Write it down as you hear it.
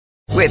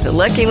With the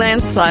Lucky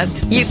Land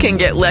Slots, you can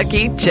get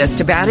lucky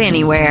just about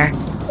anywhere.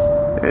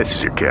 This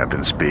is your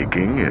captain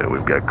speaking.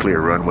 We've got clear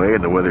runway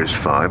and the weather's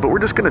fine, but we're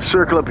just going to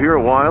circle up here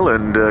a while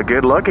and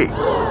get lucky.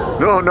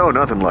 No,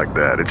 nothing like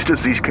that. It's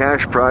just these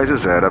cash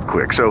prizes add up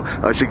quick. So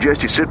I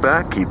suggest you sit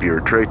back, keep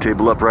your tray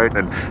table upright,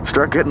 and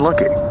start getting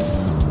lucky.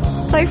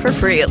 Play for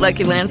free at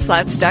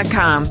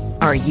LuckyLandSlots.com.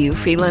 Are you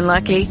feeling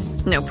lucky?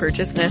 No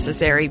purchase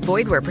necessary.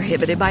 Void where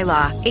prohibited by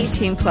law.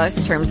 18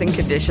 plus terms and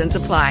conditions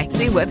apply.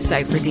 See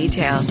website for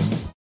details.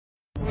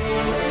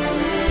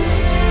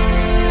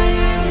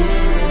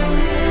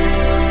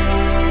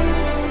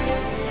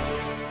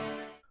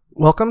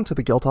 Welcome to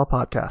the Guildhall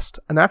Podcast,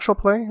 an actual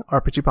play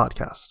RPG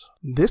podcast.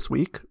 This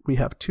week, we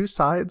have two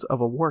sides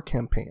of a war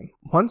campaign.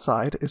 One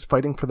side is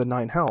fighting for the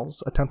Nine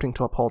Hells, attempting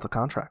to uphold a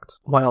contract,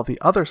 while the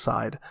other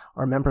side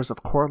are members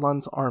of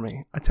Corlun's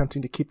army,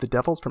 attempting to keep the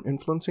devils from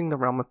influencing the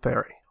realm of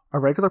Fairy. Our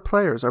regular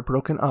players are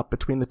broken up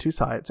between the two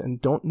sides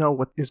and don't know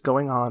what is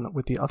going on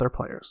with the other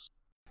players.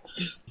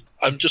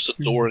 I'm just a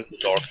door in the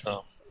dark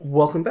now.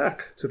 Welcome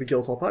back to the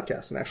Guildhall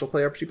Podcast, an actual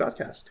play RPG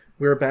podcast.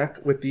 We're back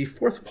with the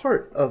fourth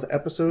part of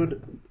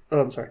episode 2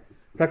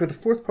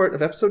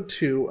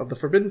 of the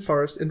Forbidden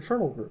Forest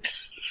Infernal group.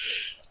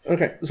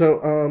 Okay,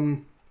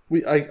 so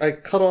I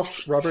cut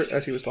off Robert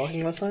as he was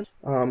talking last time.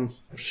 What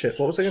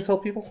was I going to tell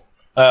people?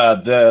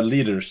 The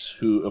leaders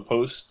who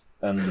opposed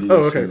and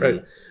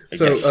right.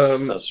 So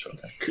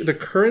the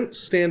current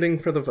standing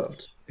for the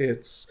vote,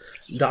 it's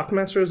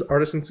Dockmasters,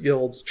 Artisans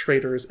Guilds,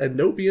 Traders, and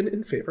Nobian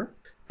in favor.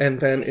 And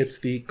then it's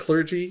the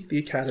clergy, the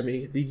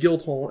academy, the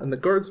guildhall, and the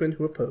guardsmen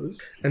who oppose.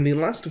 And the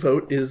last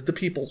vote is the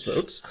people's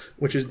vote,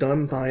 which is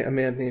done by a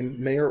man named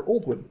Mayor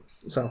Oldwin.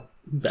 So,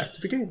 back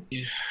to the game.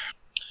 Yeah.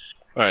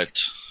 Alright,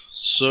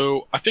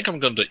 so I think I'm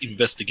going to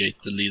investigate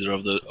the leader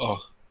of the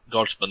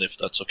guardsmen, if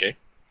that's okay.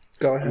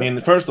 Go ahead. I mean,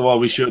 first of all,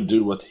 we should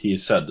do what he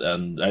said,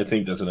 and I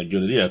think that's a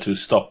good idea to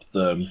stop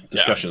the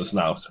discussions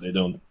now, so they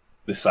don't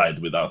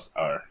decide without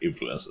our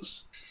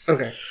influences.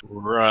 Okay.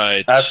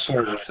 Right. Ask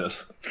for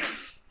access.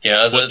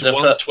 Yeah,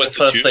 the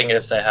first thing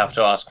is they have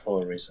to ask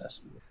for a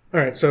recess. All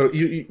right, so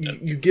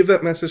you give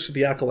that message to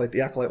the Acolyte.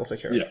 The Acolyte will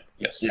take care of it.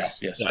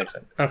 Yes,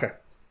 excellent. Okay,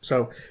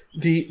 so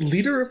the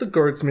leader of the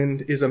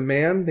guardsmen is a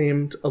man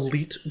named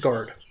Elite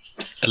Guard.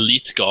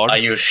 Elite Guard? Are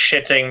you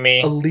shitting me?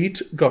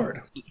 Elite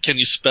Guard. Can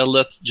you spell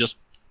that just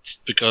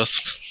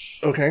because?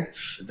 Okay.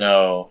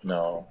 No,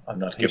 I'm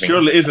not giving. It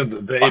surely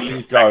isn't the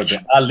Elite Guard,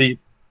 the Elite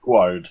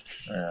Guard.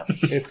 Yeah.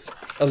 It's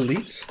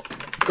Elite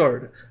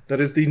Guard. That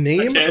is the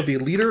name of the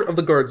leader of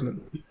the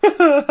guardsmen.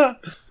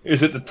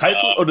 Is it the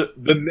title or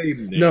the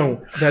name?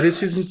 No, that is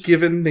his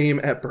given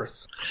name at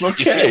birth.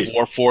 Okay. Is he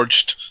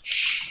Warforged?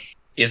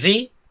 Is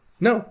he?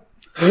 No.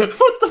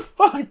 What the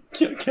fuck?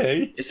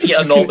 Okay. Is he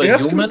a normal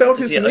ask human? Him about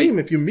his name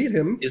if you meet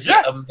him. Is he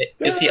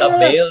a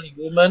male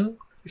human?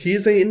 He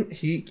is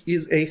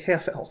a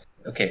half-elf.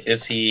 Okay,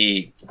 is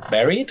he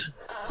married?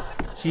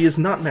 He is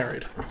not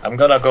married. I'm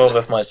gonna go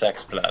with my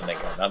sex plan again.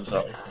 I'm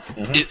sorry.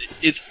 Mm-hmm.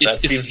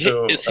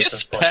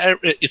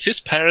 Is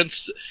his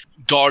parents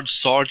guard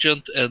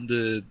sergeant and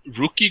the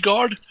rookie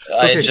guard?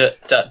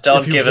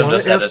 Don't give him the satisfaction. If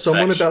you want to ask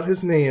someone about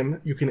his name,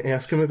 you can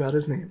ask him about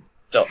his name.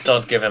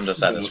 Don't give him the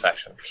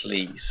satisfaction,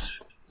 please.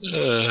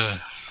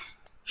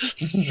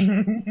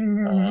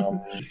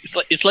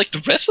 It's like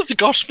the rest of the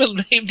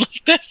guardsmen named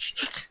like this.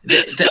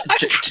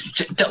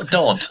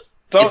 Don't.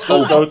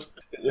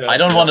 I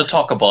don't want to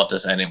talk about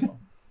this anymore.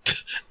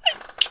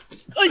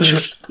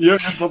 You're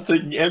just not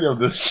taking any of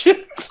this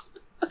shit.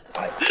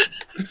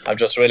 I'm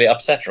just really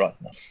upset right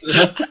now.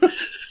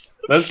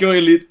 Let's go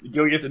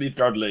get Elite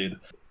Guard laid.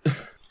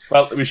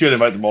 Well, we should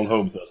invite them all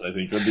home first, I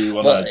think. We'll do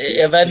one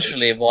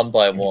eventually, one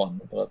by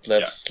one. But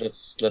let's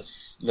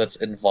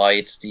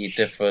invite the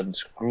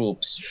different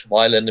groups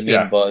while in the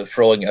meanwhile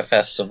throwing a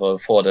festival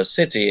for the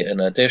city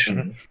in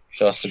addition,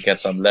 just to get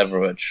some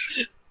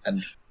leverage.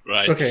 And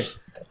right. Okay.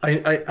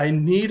 I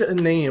need a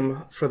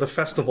name for the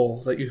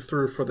festival that you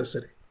threw for the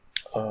city.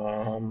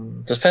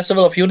 The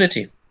Festival of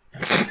Unity.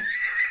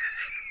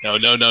 No.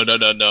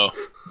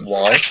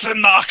 Why?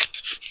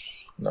 Exenacht!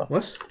 No.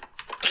 What?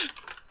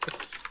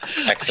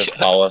 Access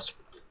powers.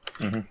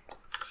 Mm-hmm.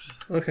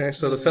 Okay,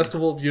 so the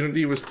Festival of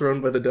Unity was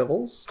thrown by the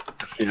devils?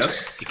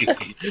 Yes.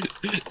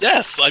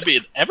 Yes,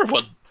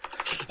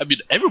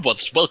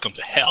 everyone's welcome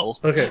to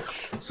hell. Okay,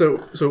 so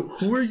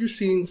who are you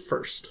seeing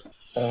first?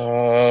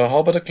 How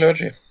about the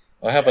clergy?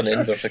 I have an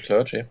in with the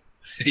clergy.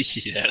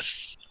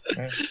 Yes.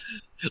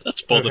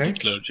 Let's bother the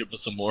clergy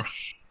with some more.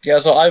 Yeah,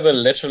 so I will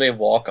literally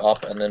walk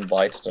up and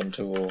invite them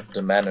to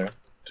the manor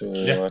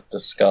to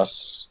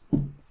discuss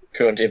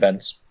current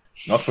events.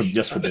 Not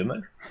just for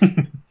dinner.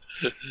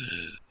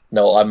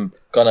 No, I'm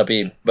gonna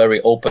be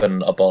very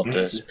open about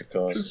this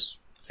because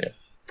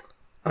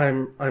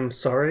I'm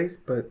sorry,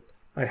 but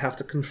I have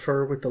to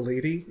confer with the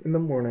lady in the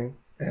morning,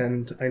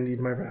 and I need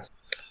my rest.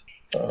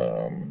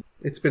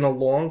 It's been a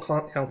long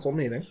council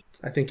meeting.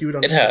 I think you would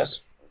understand. It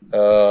has.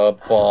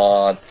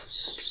 But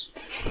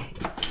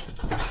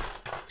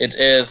it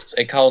is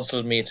a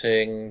council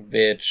meeting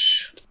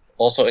which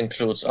also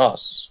includes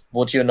us.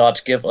 would you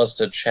not give us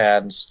the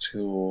chance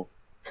to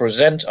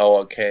present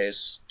our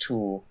case,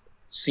 to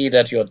see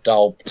that your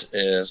doubt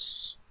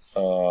is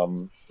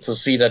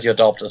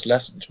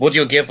lessened? Would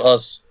you give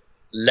us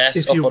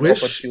less of an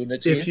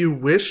opportunity? If you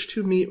wish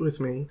to meet with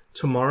me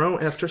tomorrow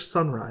after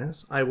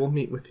sunrise, I will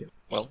meet with you.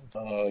 Well,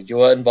 you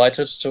are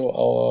invited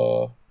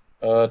to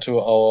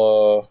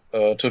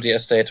the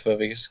estate where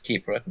we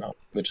keep right now,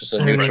 which is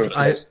a neutral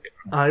place.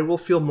 I will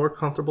feel more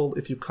comfortable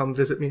if you come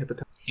visit me at the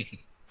temple.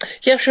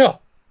 Yeah, sure.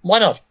 Why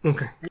not?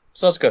 Okay.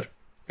 So that's good.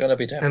 Gonna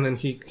be there. And then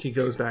he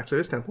goes back to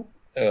his temple.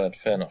 Good,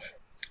 fair enough.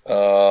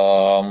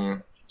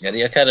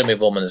 The Academy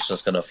woman is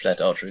just gonna flat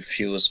out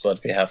refuse,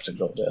 but we have to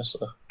go there,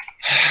 so...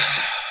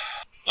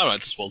 I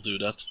might as well do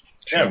that.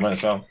 Yeah, might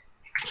as well.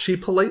 She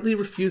politely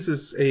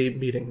refuses a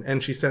meeting,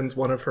 and she sends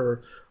one of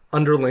her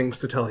underlings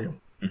to tell you.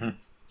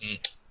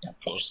 Of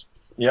course.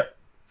 Yep.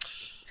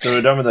 So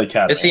we're done with the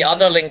academy. Is the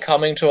underling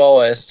coming to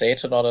our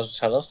estate in order to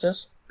tell us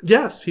this?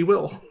 Yes, he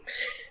will.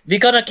 We're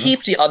gonna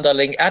keep the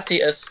underling at the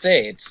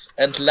estate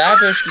and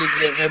lavishly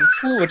give him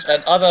food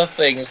and other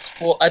things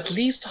for at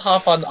least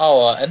half an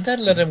hour, and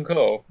then let him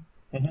go.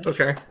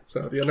 Okay,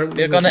 so the underling...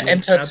 We're gonna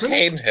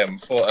entertain him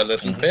for a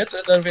little bit,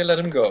 and then we let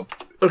him go.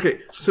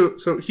 Okay, so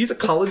he's a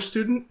college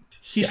student.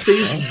 He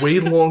stays way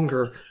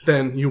longer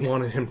than you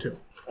wanted him to.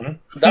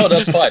 No,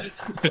 that's fine.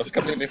 That's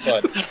completely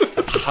fine.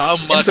 How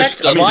much In fact,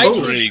 does why he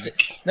he's...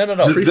 drink? No.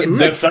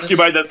 The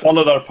succubi that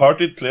followed our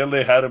party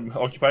clearly had him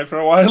occupied for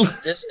a while.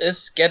 This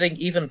is getting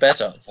even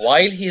better.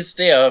 While he's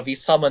there, we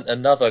summon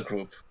another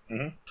group.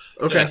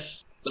 Okay.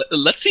 Yes.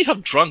 Let's see how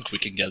drunk we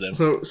can get him.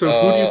 So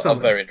who do you summon?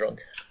 I'm very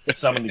drunk.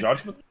 Summon the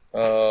guardsman?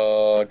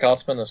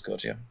 Guardsman is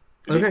good, yeah.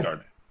 Okay.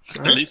 Guard.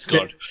 Elite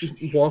guard.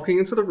 Walking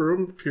into the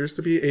room appears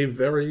to be a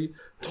very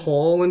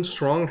tall and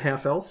strong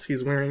half-elf.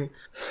 He's wearing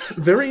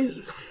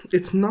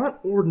it's not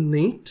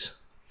ornate.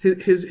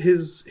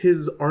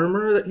 His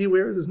armor that he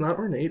wears is not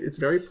ornate. It's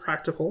very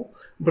practical,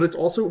 but it's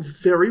also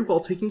very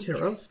well taken care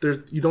of.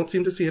 You don't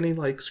seem to see any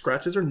like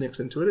scratches or nicks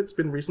into it. It's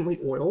been recently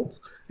oiled.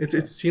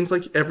 It seems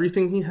like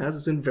everything he has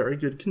is in very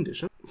good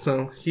condition.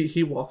 So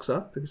he walks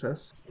up and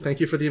says,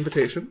 "Thank you for the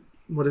invitation.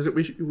 What is it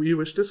we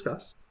wish to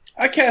discuss?"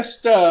 I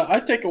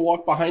take a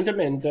walk behind him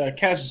and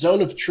cast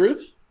Zone of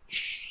Truth.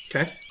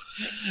 Okay.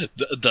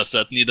 Does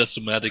that need a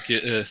somatic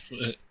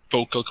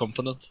vocal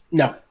component?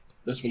 No,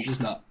 this one does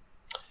not.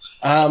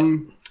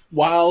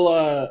 While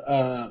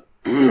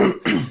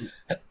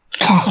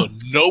So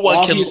no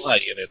one can lie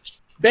in it.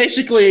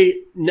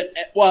 Basically,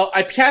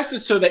 I cast it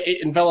so that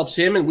it envelops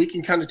him, and we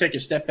can kind of take a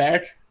step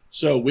back,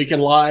 so we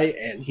can lie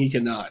and he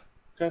cannot.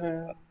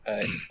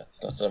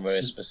 That's a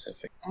very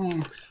specific.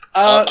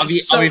 Are we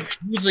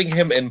choosing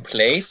him in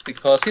place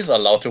because he's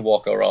allowed to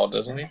walk around,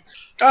 isn't he?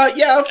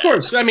 Yeah, of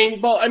course. I mean,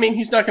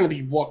 he's not going to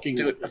be walking.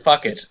 Dude,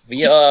 fuck it.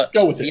 We are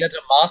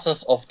the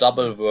masters of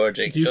double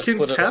wording. You just can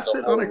put cast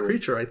it on a room.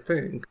 creature, I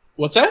think.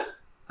 What's that?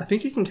 I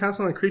think you can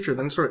cast it on a creature,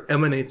 then it sort of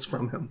emanates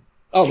from him.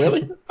 Oh,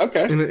 really?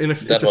 Okay.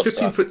 It's a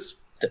 15-foot.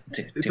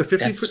 It's a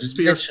 15-foot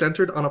spear literally...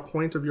 centered on a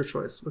point of your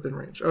choice within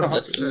range. Oh,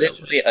 that's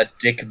literally a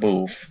dick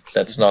move.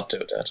 Let's not do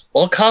that.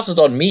 Or cast it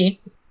on me.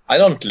 I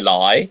don't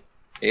lie.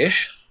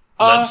 Ish.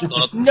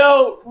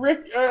 No,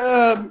 Rick,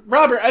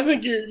 Robert, I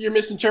think you're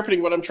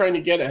misinterpreting what I'm trying to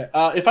get at.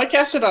 If I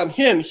cast it on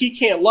him, he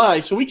can't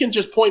lie, so we can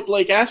just point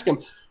blank ask him,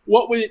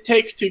 what would it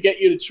take to get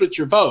you to switch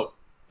your vote?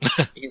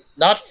 He's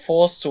not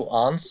forced to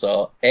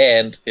answer,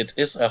 and it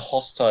is a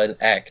hostile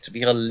act.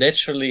 We are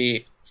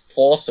literally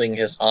forcing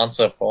his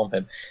answer from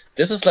him.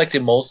 This is like the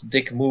most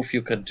dick move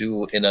you can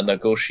do in a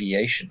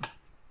negotiation.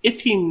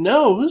 If he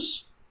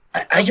knows...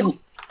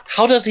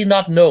 How does he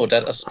not know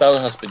that a spell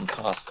has been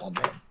cast on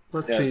him?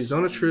 Let's see,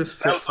 Zone of Truth,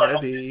 Fit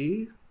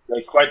 5e.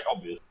 They're quite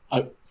obvious.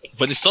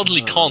 When he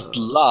suddenly can't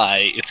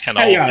lie, it's kind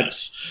of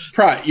obvious.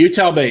 Pry, you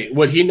tell me.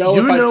 Would he know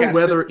if I cast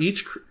whether it?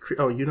 each...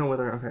 you know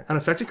whether... Okay. An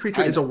affected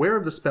creature is aware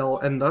of the spell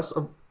and thus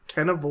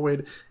can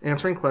avoid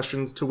answering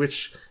questions to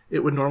which it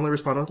would normally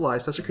respond with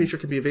lies. Such a creature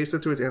can be evasive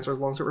to its answer as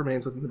long as it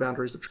remains within the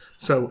boundaries of...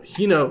 So,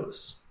 he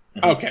knows.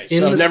 Okay,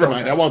 so never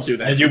mind. I won't do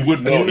that. And you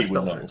would know he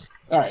would know.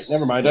 All right,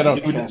 never mind. I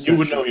don't. You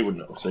would know he would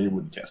know, so you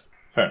wouldn't cast it.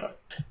 Fair enough.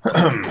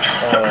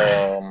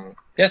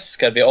 Yes,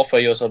 can we offer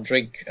you some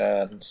drink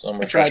and some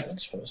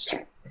refreshments first?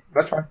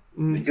 That's fine.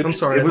 I'm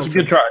sorry. It was a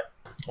good try.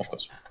 Of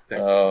course.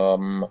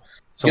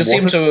 You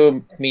seem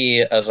to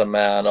me as a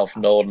man of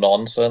no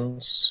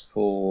nonsense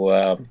who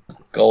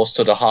goes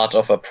to the heart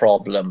of a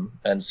problem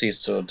and sees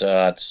to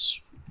that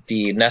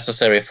the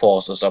necessary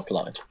force is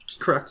applied.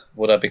 Correct.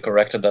 Would I be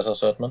correct in that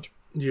assertion?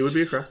 You would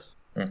be correct.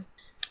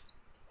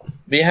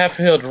 We have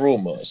heard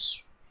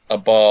rumors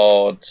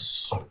about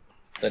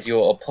that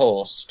you're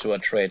opposed to a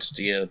trade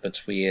deal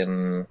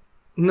between...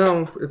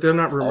 No, they're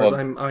not rumors.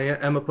 I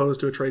am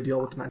opposed to a trade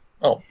deal with the Knight.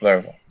 Oh,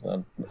 very well.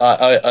 Then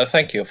I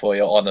thank you for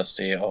your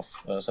honesty of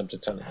simply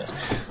telling us.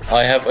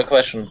 I have a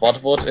question.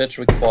 What would it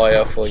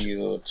require for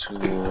you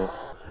to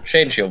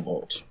change your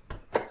vote?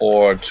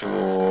 Or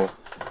to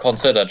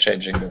consider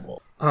changing your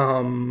vote?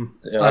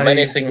 There are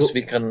many things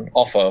we can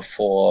offer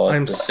for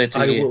the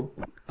city.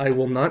 I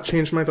will not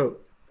change my vote.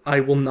 I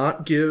will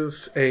not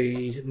give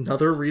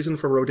another reason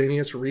for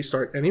Rodania to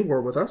restart any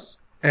war with us.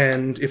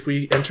 And if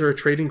we enter a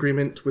trade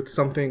agreement with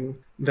something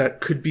that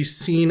could be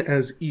seen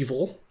as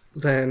evil,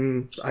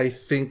 then I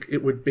think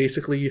it would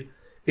basically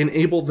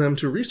enable them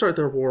to restart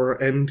their war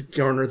and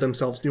garner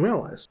themselves new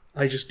allies.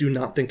 I just do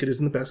not think it is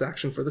in the best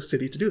action for the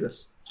city to do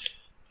this.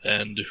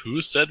 And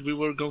who said we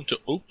were going to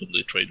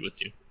openly trade with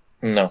you?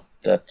 No,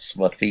 that's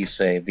what we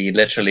say. We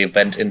literally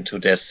went into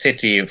their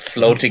city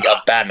floating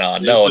a banner.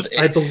 No,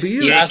 I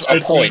believe he has a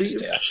point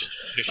there.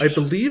 I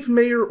believe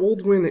Mayor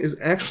Oldwin is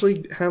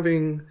actually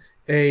having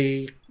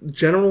a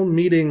general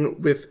meeting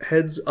with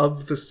heads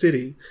of the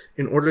city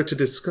in order to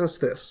discuss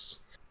this.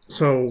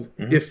 So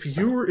if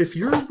you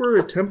were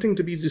attempting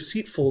to be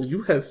deceitful,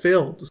 you have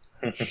failed.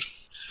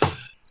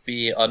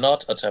 We are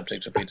not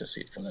attempting to be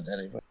deceitful in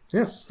any way.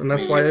 Yes, and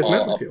that's why I've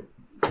met with you.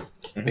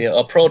 We are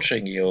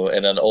approaching you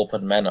in an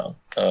open manner,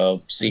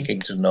 seeking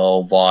to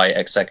know why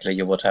exactly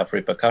you would have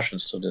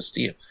repercussions to this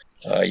deal.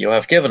 You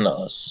have given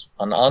us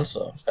an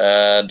answer,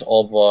 and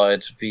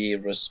albeit we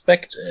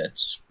respect it,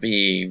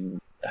 we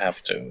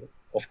have to,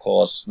 of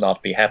course,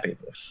 not be happy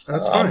with.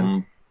 That's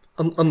fine.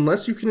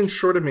 Unless you can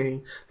ensure to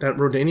me that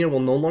Rodania will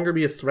no longer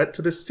be a threat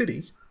to this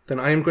city, then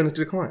I am going to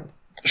decline.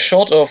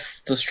 Short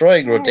of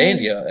destroying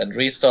Rodania and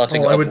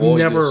restarting a war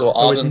you so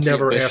ardently I would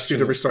never ask you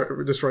to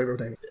destroy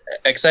Rodania.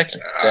 Exactly.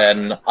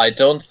 Then I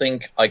don't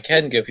think I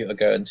can give you a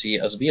guarantee,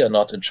 as we are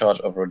not in charge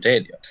of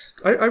Rodania.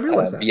 I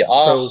realize that. We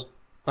are. So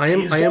I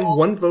am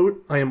one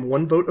vote. I am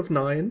one vote of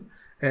 9,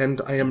 and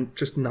I am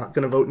just not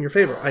going to vote in your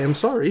favor. I am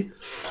sorry.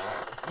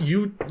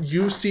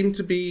 You seem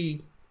to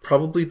be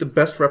probably the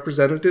best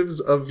representatives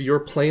of your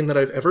plane that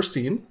I've ever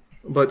seen,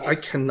 but I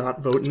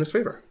cannot vote in this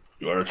favor.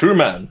 You are a true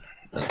man.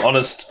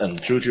 Honest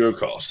and true to your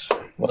cause.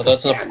 Well,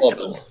 that's a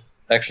problem.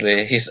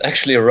 Actually, he's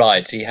actually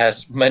right. He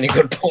has many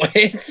good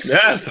points. Yeah,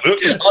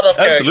 absolutely. Out of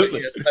character, Absolutely.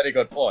 he has many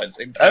good points.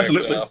 In character,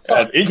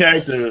 Absolutely. In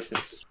character,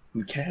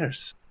 who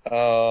cares?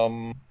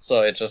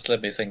 So just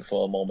let me think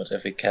for a moment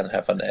if we can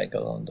have an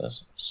angle on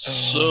this.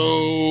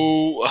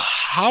 So,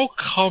 how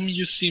come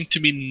you seem to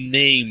be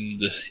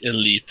named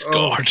Elite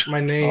Guard? My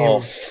name. Oh,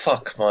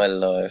 fuck my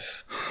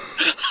life.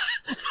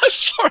 I'm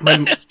sorry,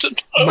 I have to know.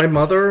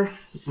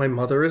 My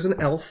mother is an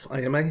elf.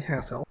 I am a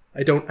half elf.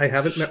 I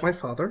haven't met my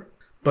father,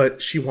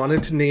 but she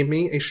wanted to name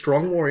me a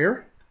strong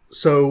warrior.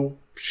 So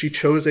she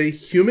chose a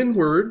human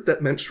word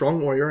that meant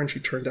strong warrior, and she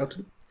turned out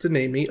to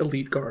name me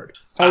Elite Guard.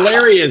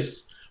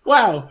 Hilarious.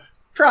 Wow.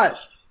 Trot,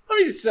 let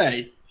me just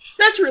say,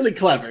 that's really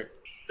clever.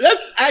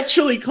 That's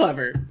actually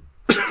clever.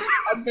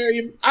 I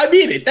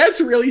mean it. That's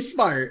really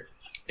smart.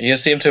 You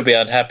seem to be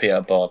unhappy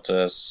about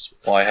this.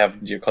 Why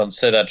haven't you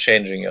considered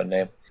changing your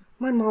name?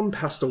 My mom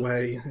passed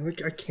away.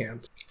 I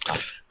can't.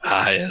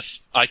 Yes.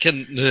 I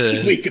can...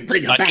 we could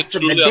bring her back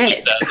from the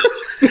truly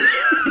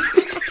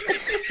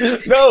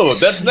dead. No,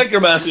 that's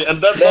necromancy,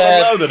 and that's not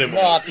allowed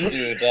anymore. Not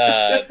do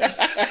that.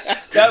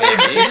 That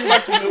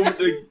would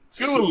be the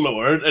Ghoul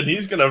Lord, and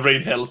he's gonna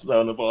rain hells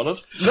down upon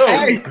us. No.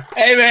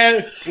 Hey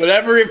man,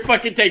 whatever it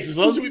fucking takes. As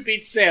long as we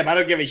beat Sam, I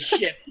don't give a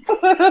shit.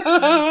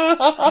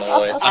 I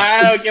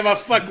don't give a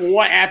fuck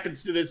what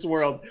happens to this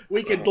world.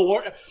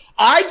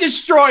 I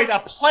destroyed a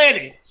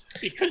planet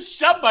because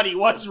somebody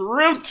was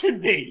rude to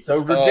me.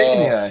 So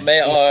Rodania is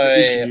the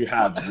issue you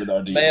have with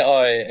our deal. May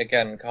I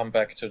again come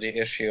back to the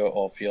issue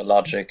of your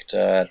logic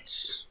that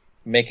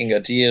making a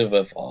deal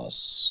with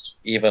us,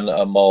 even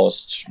a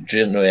most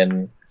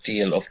genuine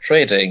deal of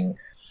trading,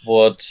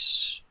 would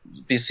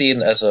be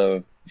seen as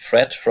a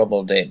threat from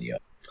Rodania?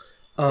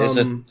 Is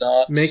it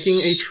not?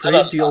 Making a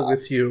trade deal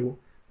with you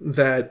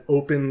that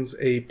opens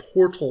a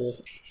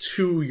portal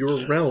to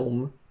your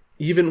realm,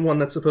 even one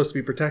that's supposed to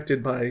be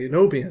protected by an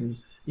Obian,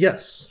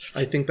 yes,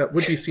 I think that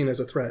would be seen as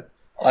a threat.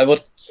 I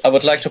would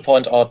like to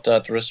point out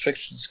that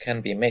restrictions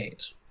can be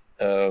made.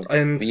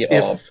 And we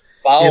are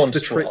bound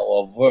to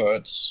our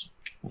words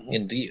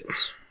in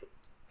deals.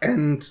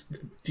 And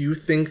do you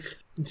think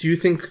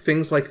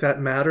things like that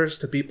matters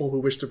to people who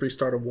wish to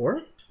restart a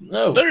war?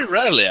 No, very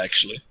rarely,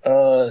 actually.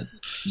 So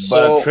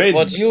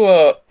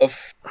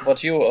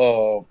what you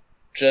are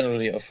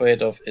generally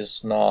afraid of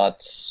is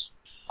not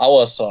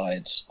our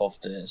side of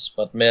this,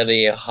 but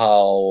merely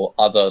how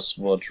others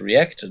would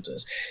react to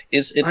this.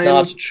 Is it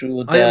not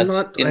true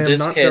that in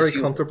this case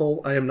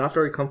I am not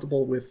very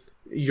comfortable with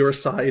your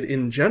side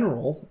in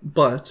general,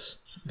 but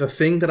the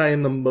thing that I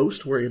am the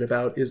most worried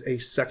about is a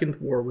second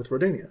war with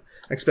Rodania,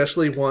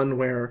 especially one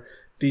where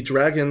the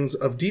dragons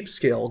of Deep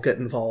Scale get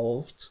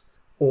involved,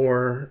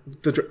 or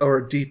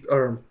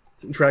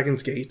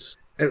Dragon's Gate,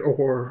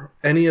 or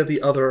any of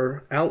the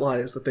other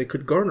allies that they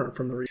could garner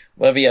from the region.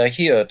 Well, we are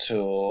here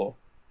to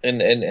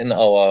in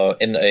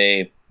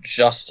a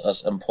just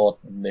as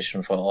important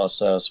mission for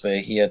ourselves.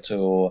 We're here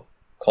to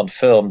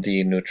confirm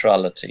the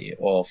neutrality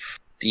of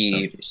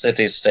the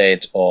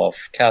city-state of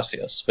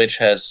Cassius, which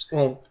has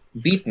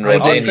beaten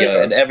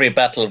Rodania in every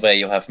battle where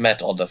you have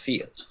met on the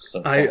field.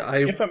 So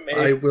I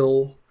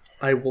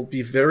will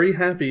be very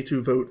happy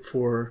to vote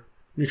for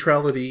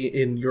neutrality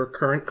in your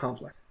current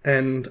conflict.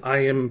 and I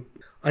am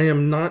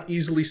not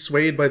easily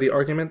swayed by the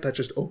argument that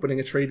just opening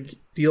a trade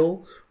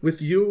deal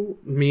with you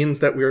means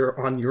that we're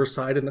on your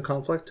side in the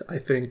conflict. I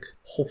think,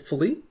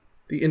 hopefully,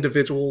 the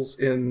individuals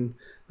in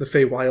the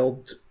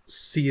Feywild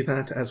see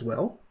that as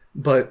well.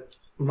 But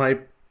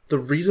the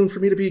reason for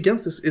me to be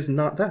against this is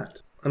not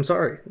that. I'm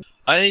sorry.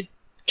 I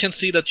can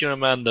see that you're a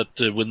man that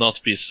will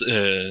not be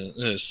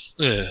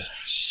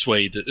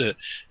swayed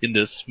in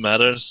this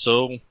matter,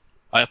 so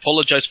I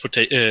apologize for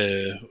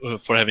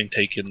having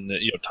taken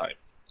your time.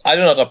 I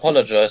do not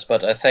apologize,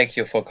 but I thank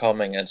you for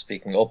coming and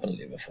speaking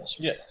openly with us.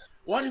 Yeah.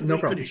 What if No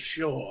we problem. could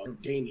assure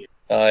Daniel?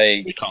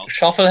 I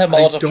shuffle him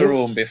out of the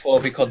room before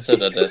we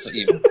consider this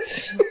even.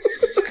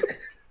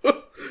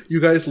 You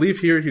guys leave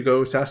here, you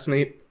go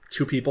assassinate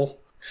 2 people.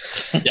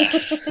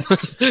 Yes.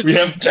 We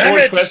have Damn 4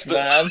 it, quests.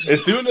 man.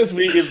 As soon as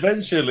we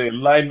eventually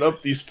line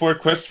up these 4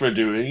 quests we're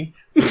doing,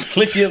 we'll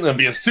click in and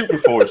be a super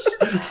force.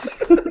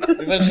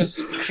 We will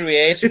just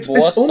create It's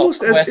more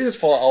almost as sub-quests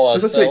if, for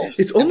as I say, ourselves.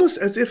 it's almost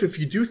as if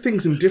you do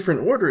things in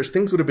different orders,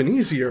 things would have been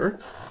easier.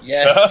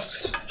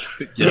 Yes.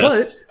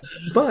 Yes.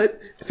 But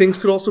things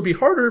could also be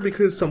harder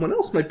because someone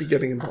else might be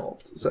getting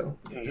involved. So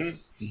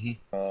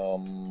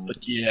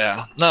But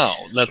yeah, now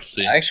let's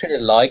see. I actually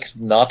like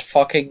not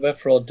fucking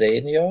with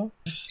Rodania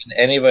in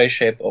any way,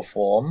 shape, or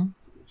form,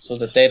 so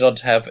that they don't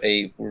have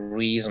a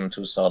reason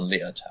to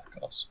suddenly attack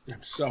us.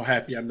 I'm so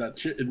happy I'm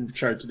not in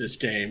charge of this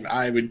game.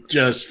 I would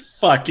just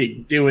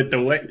fucking do it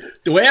the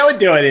way I would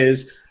do it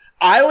is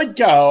I would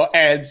go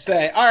and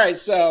say, all right,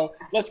 so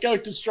let's go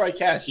destroy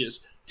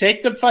Cassius.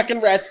 Take the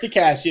fucking rats to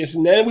Cassius,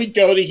 and then we'd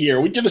go to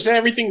here. We'd do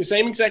everything the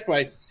same exact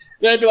way.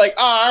 Then I'd be like,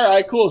 all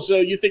right, cool. So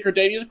you think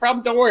Rodania's a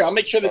problem? Don't worry. I'll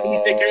make sure that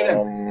we take care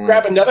of them.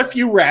 Grab another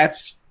few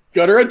rats,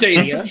 go to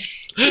Rodania,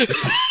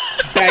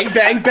 bang,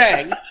 bang,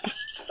 bang.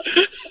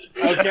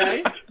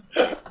 Okay?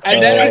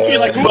 And then I'd be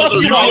like, who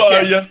else you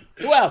want?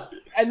 Who else?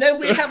 And then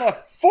we'd have a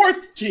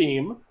 4th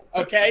team,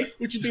 okay,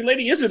 which would be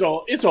Lady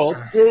Isolde,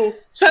 who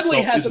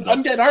suddenly has an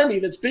undead army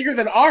that's bigger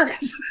than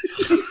ours.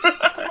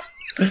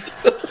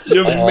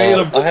 You've made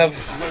a I have.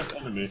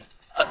 enemy.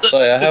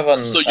 Sorry, I have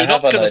an. So I you're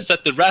not have going to an.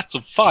 set the rats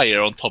on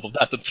fire on top of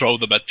that and throw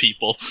them at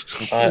people.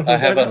 I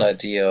have an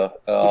idea.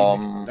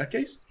 In that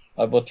case?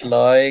 I would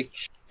like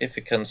if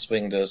we can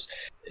swing this.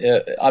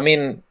 I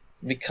mean,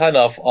 we kind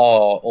of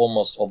are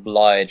almost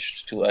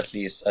obliged to at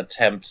least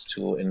attempt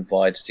to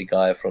invite the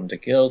guy from the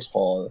guild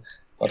hall.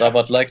 What I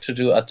would like to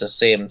do at the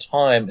same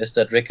time is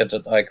that Rickard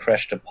and I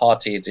crash the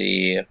party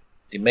the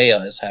mayor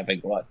is having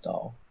right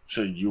now.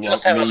 So you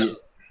Just want me?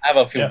 have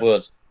a few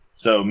words.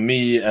 So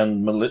me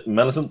and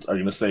Millicent are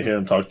going to stay here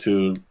and talk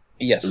to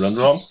Yes.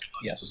 Rendron?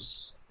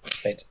 Yes.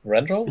 Wait,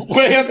 Rendro?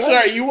 Wait, I'm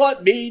sorry. You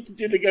want me to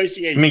do I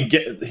negotiations? mean,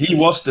 he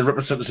was the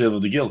representative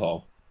of the guild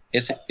hall.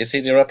 Is he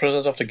the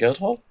representative of the guild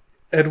hall?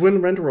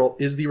 Edwin Renderall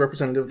is the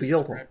representative of the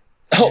guild hall.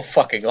 Oh,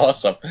 fucking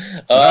awesome.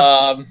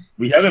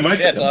 We have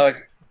invited Shit,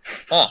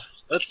 him.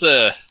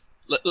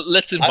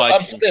 Let's invite I'm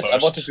him split. I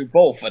first. want to do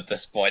both at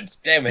this point.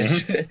 Damn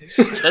it.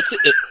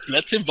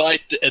 Let's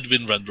invite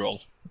Edwin Rendroll.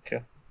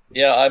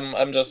 Yeah,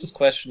 I'm just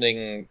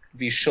questioning.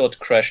 We should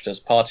crash this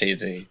party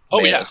the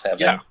mayor is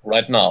having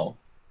right now.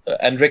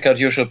 And Rickard,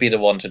 you should be the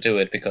one to do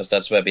it because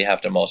that's where we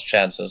have the most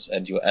chances.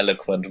 And your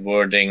eloquent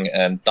wording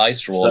and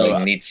dice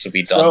rolling needs to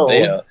be done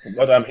there.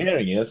 What I'm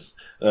hearing is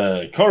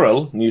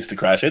Coral needs to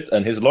crash it,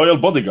 and his loyal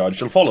bodyguard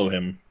shall follow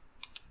him.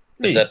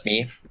 Is that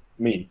me?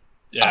 Me.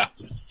 Yeah,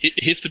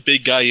 he's the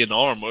big guy in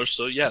armor,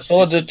 so yes.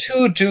 So the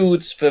 2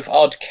 dudes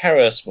without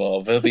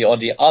charisma will be on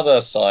the other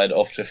side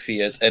of the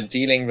field and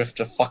dealing with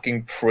the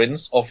fucking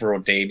Prince of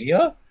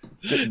Rodania?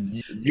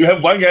 You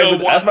have one guy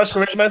with as much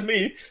charisma as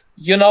me.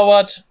 You know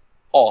what?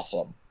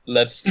 Awesome.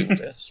 Let's do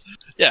this.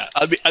 Yeah,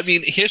 I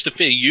mean, here's the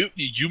thing: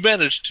 you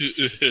managed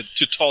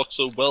to talk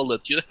so well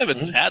that you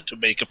haven't had to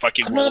make a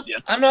fucking roll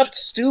yet. I'm not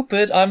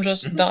stupid. I'm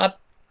just not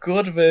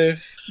good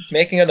with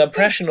making an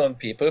impression on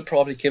people.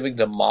 Probably giving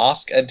the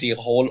mask and the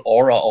whole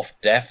aura of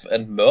death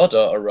and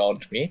murder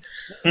around me.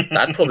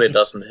 That probably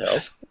doesn't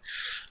help.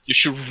 You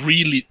should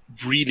really,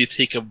 really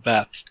take a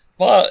bath.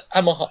 Well,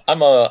 I'm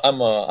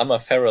a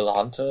feral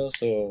hunter,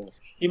 so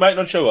He might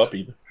not show up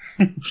either.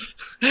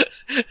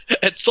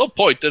 At some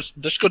point,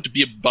 there's going to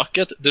be a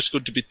bucket. There's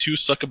going to be 2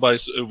 succubi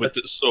with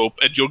the soap,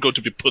 and you're going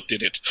to be put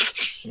in it.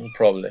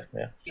 probably,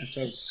 yeah. That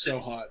sounds so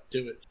hot.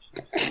 Do it.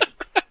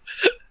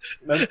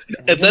 And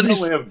then no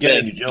he's way of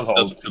getting the dead. guild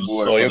hall to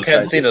work. So you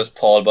can't see this,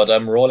 Paul, but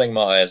I'm rolling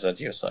my eyes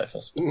at you,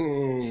 Cyphers.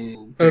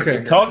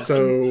 Okay, Talk-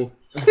 so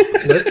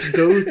let's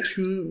go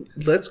to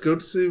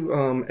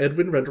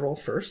Edwin Renderall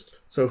first.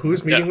 So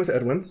who's meeting with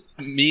Edwin?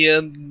 Me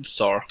and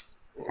Sar.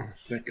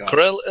 Thank God.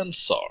 Corel and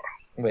Sar.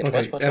 Wait,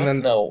 Okay, what? and then-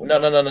 No.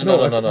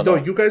 No,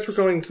 you guys were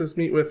going to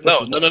meet with...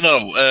 No.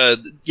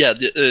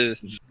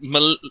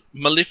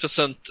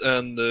 Maleficent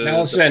and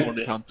Maleficent. the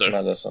Horny Hunter.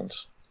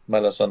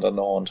 Millicent and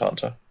the Horned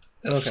Hunter.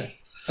 Yes. Okay.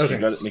 Okay. I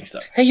got it mixed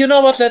up. Hey, you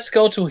know what? Let's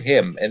go to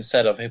him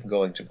instead of him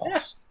going to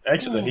us.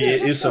 Actually, he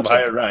is of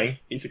higher rank.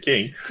 He's a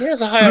king. He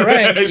has a higher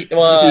rank. He's a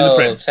Well,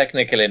 prince.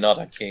 technically not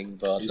a king,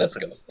 but let's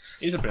go.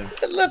 He's a prince.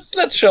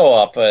 Let's show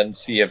up and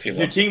see if he He's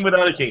a wants. king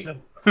without a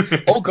kingdom.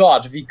 Oh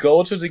God, we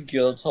go to the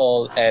guild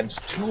hall and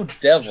two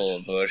devil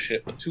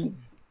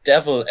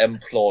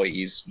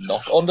employees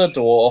knock on the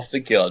door of the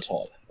guild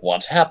hall.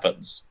 What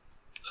happens?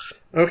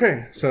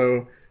 Okay,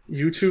 so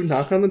you two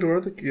knock on the door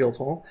of the guild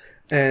hall,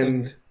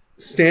 and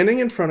standing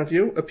in front of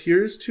you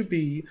appears to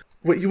be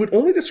what you would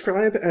only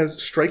describe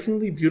as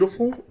strikingly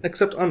beautiful,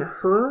 except on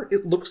her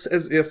it looks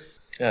as if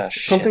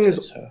something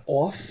is her.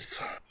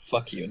 off.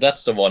 Fuck you.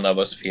 That's the one I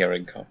was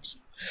fearing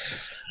comes.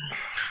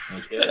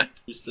 Okay.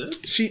 Who's this?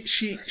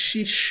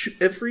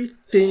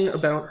 Everything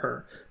about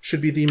her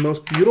should be the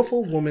most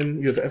beautiful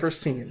woman you have ever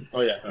seen.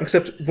 Oh, yeah.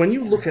 Except when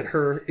you look at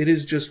her, it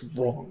is just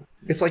wrong.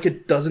 It's like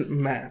it doesn't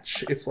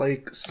match. It's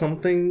like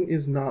something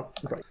is not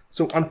right.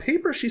 So on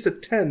paper, she's a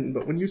 10,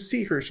 but when you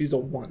see her, she's a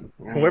 1.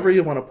 However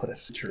you want to put it.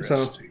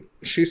 So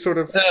she sort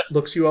of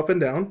looks you up and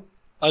down.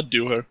 I'd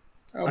do her.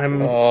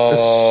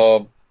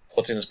 14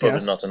 is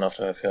probably not enough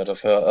to have heard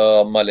of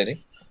her. My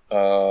lady,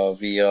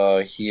 we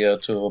are here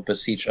to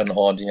besiege an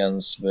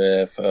audience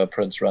with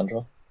Prince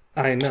Randra.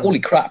 I know. Holy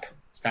crap.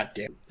 God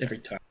damn, every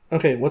time.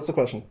 Okay, what's the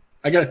question?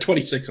 I got a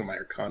 26 on my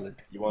Arcana.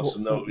 He wants to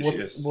know who she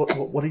is.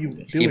 What are you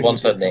doing? He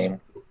wants her name.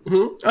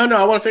 Mm-hmm. Oh no,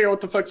 I want to figure out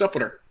what the fuck's up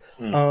with her.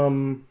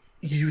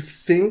 You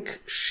think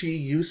she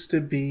used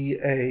to be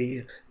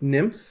a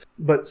nymph,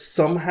 but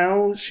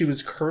somehow she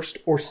was cursed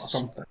or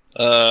something.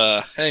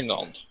 Hang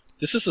on.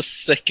 This is the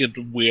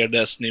second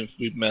weird-ass nymph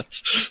we've met.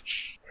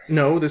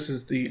 No, this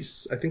is the...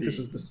 I think this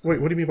is the...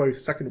 Wait, what do you mean by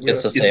second?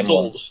 It's the same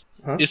one.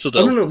 Huh? Isolde.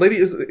 Oh, no, Lady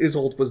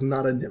Isolde was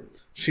not a nymph.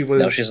 She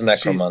was... No, she's a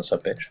necromancer,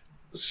 bitch.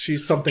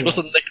 She's something She was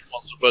else. a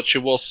necromancer, but she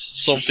was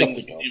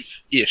something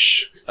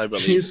ish, I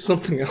believe. She's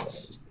something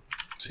else.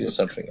 She's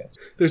something else.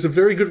 There's a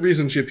very good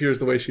reason she appears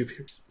the way she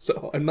appears.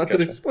 So I'm not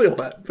going to spoil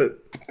that, but...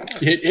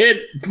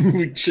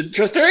 We shouldn't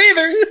trust her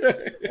either.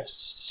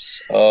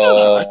 Yes.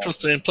 I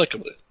trust her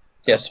impeccably.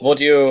 Yes, would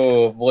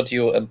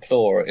you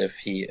implore if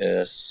he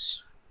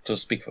is to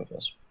speak with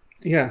us?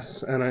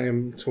 Yes, and I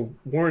am to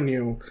warn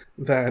you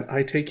that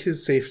I take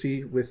his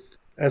safety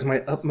as my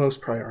utmost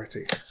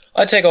priority.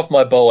 I take off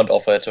my bow and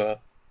offer it to her.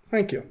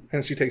 Thank you.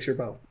 And she takes your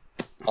bow.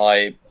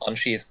 I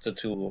unsheath the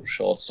two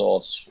short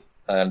swords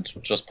and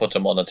just put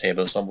them on a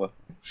table somewhere.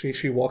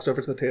 She walks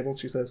over to the table and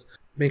she says,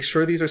 "Make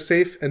sure these are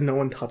safe and no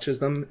one touches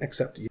them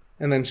except you."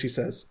 And then she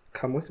says,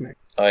 "Come with me."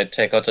 I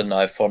take out the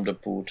knife from the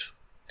boot,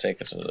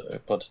 take it,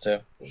 put it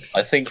there.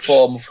 I think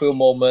for a few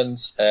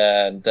moments,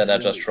 and then I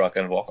just shrug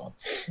and walk on.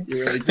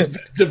 You're really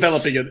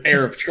developing an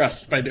air of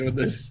trust by doing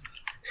this.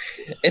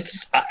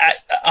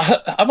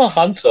 I'm a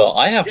hunter.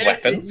 I have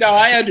weapons. No,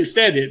 I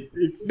understand it.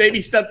 It's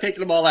maybe stop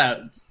taking them all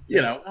out.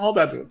 Hold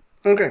on to them.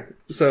 Okay,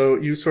 so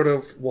you sort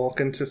of walk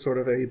into sort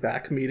of a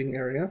back meeting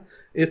area.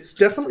 It's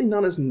definitely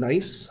not as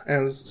nice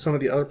as some of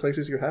the other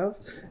places you have.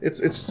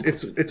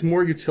 It's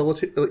more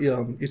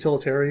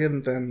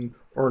utilitarian than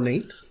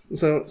ornate.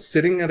 So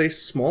sitting at a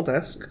small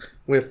desk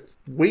with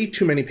way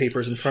too many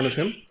papers in front of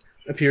him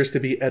appears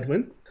to be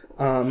Edwin.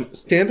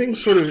 Standing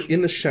sort of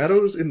in the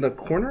shadows in the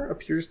corner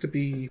appears to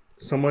be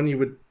someone you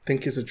would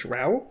think is a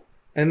drow.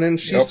 And then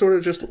she sort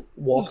of just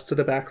walks to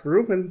the back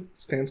room and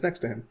stands next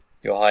to him.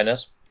 Your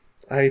Highness?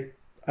 I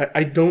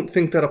don't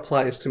think that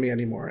applies to me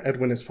anymore.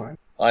 Edwin is fine.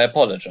 I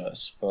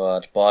apologize,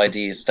 but by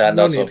the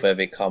standards of where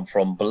we come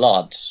from,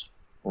 blood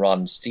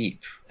runs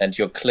deep, and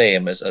your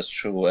claim is as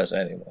true as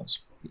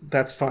anyone's.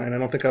 That's fine. I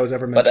don't think I was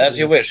ever meant But to as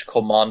you wish,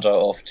 commander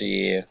of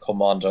the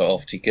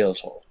guild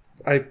hall.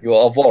 You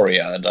are a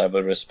warrior, and I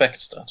will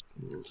respect that.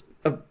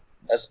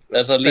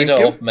 As a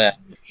leader of men,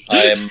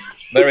 I am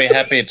very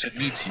happy to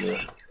meet you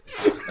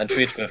and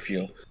treat with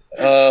you.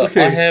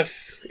 Okay. I have...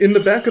 In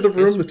the back of the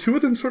room, the two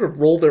of them sort of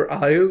roll their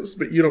eyes,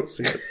 but you don't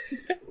see it.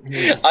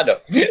 I know.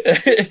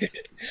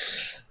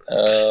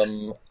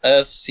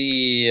 As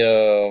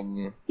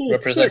the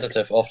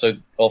representative of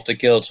the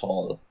guild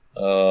hall,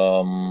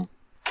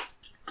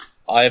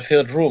 I've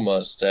heard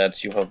rumors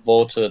that you have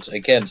voted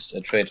against a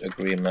trade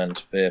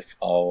agreement with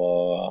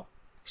our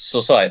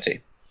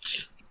society.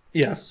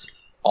 Yes.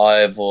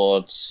 I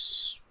would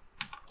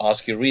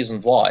ask you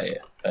reason why,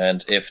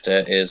 and if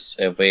there is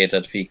a way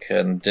that we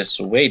can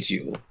dissuade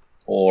you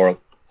or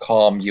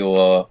calm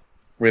your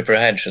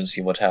reprehensions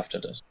you would have to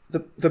this.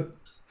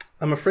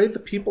 I'm afraid the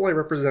people I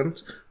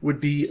represent would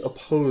be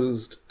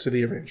opposed to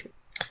the arrangement.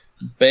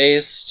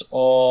 Based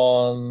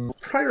on...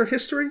 prior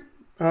history,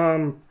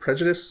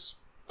 prejudice,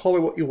 call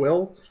it what you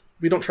will,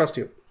 we don't trust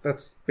you.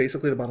 That's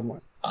basically the bottom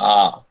line.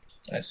 Ah,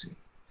 I see.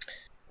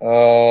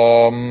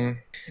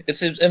 It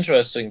seems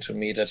interesting to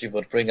me that you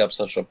would bring up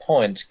such a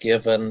point,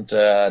 given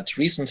that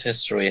recent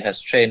history has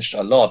changed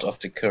a lot of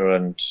the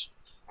current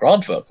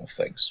groundwork of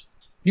things.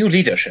 New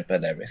leadership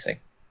and everything.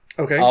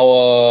 Okay.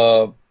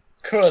 Our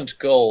current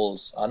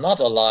goals are not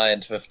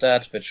aligned with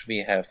that which we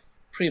have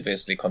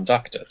previously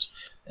conducted.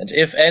 And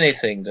if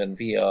anything, then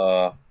we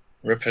are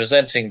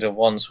representing the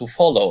ones who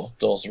follow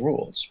those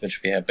rules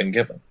which we have been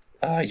given.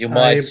 You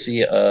might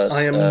see us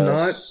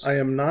I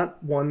am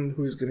not one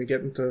who's going to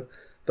get into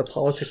the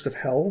politics of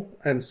hell.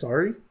 I'm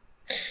sorry.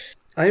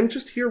 I am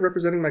just here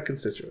representing my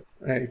constituent.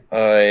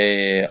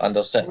 I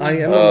understand. I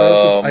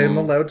am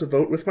allowed to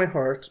vote with my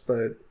heart,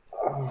 but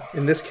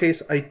in this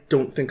case, I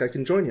don't think I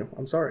can join you.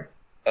 I'm sorry.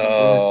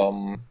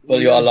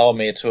 Will you allow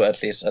me to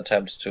at least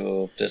attempt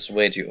to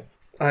dissuade you?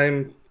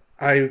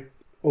 I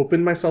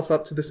opened myself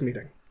up to this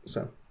meeting,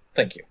 so.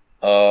 Thank you.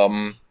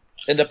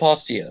 In the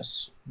past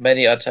years,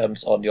 many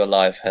attempts on your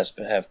life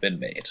have been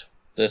made.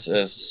 This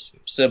is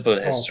simple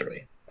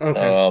history.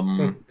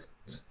 Okay.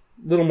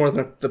 Little more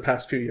than the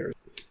past few years.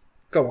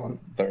 Go on.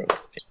 Very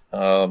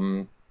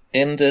well.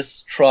 In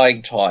this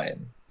trying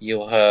time,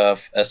 you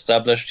have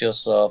established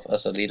yourself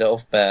as a leader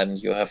of men.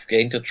 You have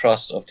gained the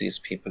trust of these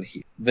people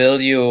here.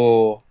 Will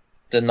you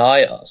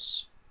deny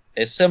us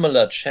a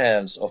similar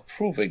chance of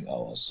proving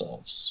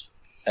ourselves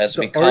as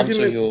we come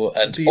to you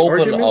and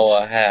open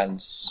our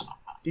hands?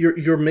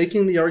 You're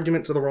making the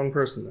argument to the wrong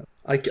person. Then,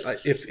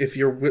 if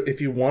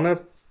you want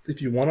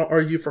to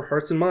argue for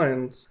hearts and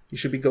minds, you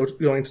should be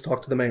going to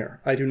talk to the mayor.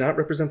 I do not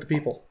represent the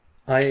people.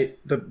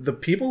 The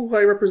people who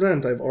I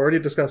represent, I've already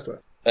discussed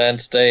with. And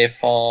they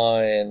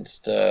find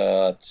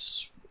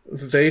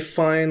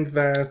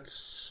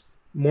that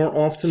more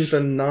often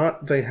than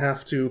not, they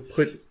have to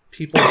put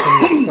people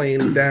from the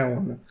plane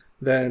down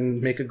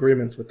than make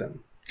agreements with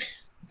them.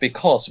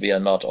 Because we are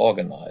not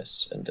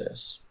organized in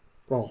this.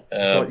 Well,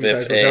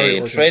 with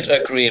a trade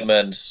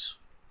agreement,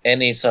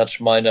 any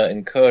such minor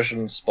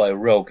incursions by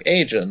rogue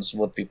agents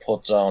would be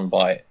put down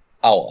by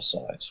our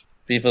side.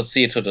 We would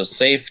see to the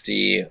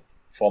safety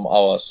from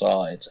our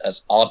side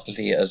as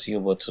ardently as you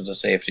would to the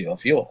safety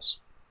of yours.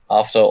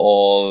 After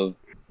all,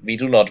 we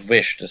do not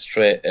wish this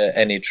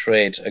any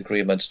trade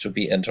agreement to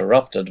be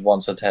interrupted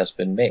once it has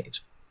been made.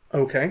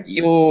 Okay.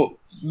 You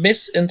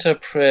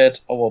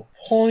misinterpret our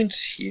point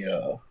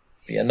here.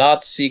 We are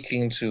not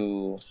seeking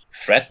to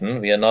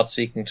threaten, we are not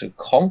seeking to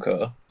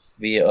conquer.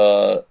 We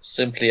are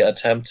simply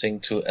attempting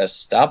to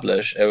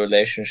establish a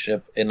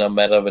relationship in a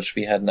manner which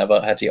we had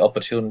never had the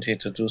opportunity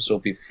to do so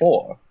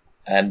before.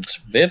 And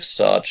with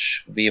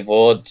such, we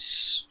would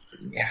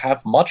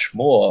have much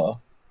more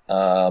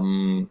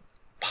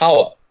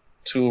power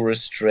to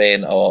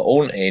restrain our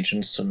own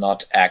agents to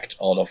not act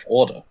out of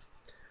order.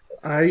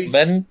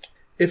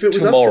 If it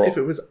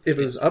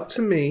was up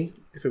to me,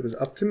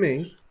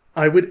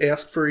 I would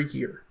ask for a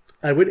year.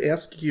 I would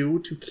ask you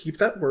to keep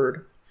that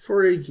word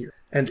for a year.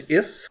 And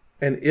if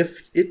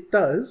it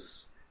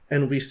does,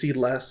 and we see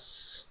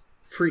less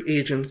free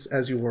agents,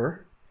 as you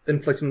were,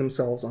 inflicting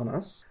themselves on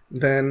us,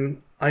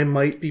 then I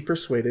might be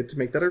persuaded to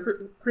make that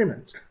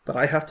agreement. But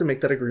I have to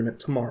make that agreement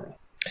tomorrow.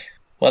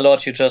 My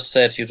lord, you just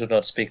said you do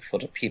not speak for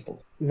the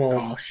people.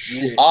 Well,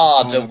 you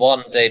are the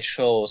one they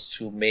chose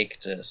to make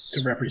this.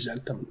 To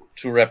represent them.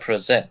 To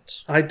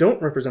represent. I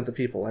don't represent the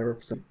people, I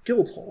represent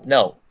Guildhall.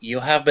 No, you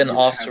have been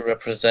asked to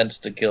represent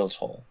the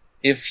Guildhall.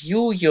 If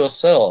you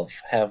yourself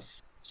have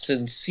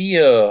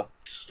sincere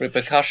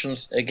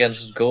repercussions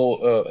against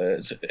to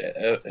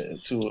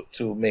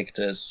make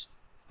this,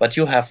 but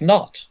you have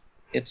not.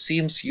 It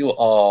seems you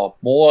are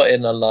more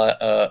in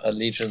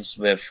allegiance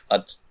with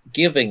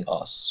giving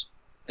us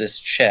this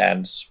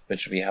chance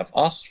which we have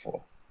asked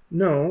for.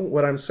 No,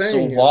 what I'm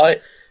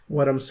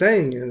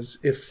saying is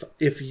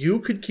if you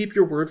could keep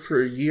your word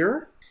for a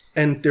year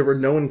and there were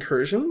no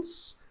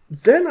incursions,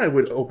 then I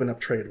would open up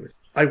trade with you.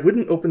 I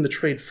wouldn't open the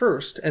trade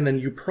first and then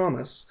you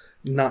promise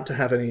not to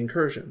have any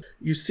incursions.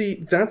 You see,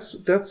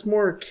 that's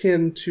more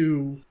akin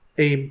to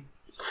a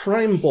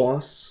crime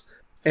boss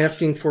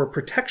asking for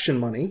protection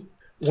money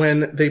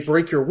when they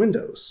break your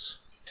windows.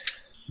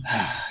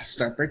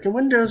 Start breaking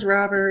windows,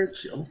 Robert.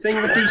 It's the only thing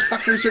that these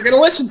fuckers are going to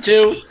listen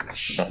to.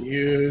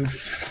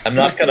 I'm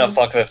not going to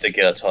fuck with the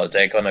Guildhall.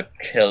 They're going to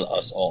kill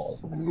us all.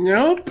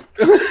 Nope.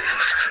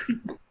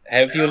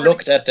 Have you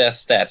looked at their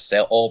stats?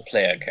 They're all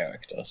player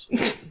characters.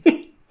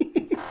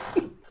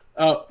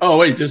 Oh,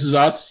 wait, this is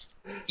us?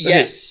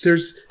 Yes.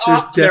 There's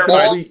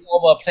definitely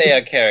all former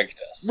player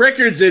characters.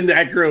 Rickard's in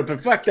that group,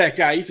 and fuck that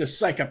guy. He's a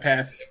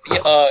psychopath. We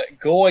are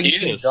going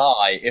to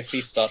die if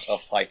we start a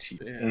fight here.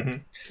 Yeah.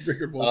 Mm-hmm.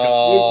 Rickard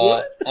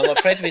woke up. I'm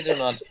afraid we do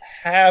not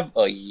have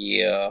a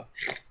year.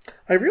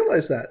 I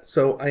realize that,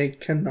 so I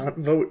cannot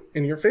vote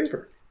in your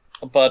favor.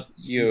 But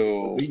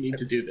we need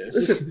to do this.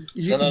 Listen,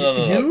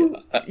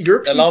 No.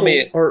 Your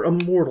people are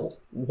immortal.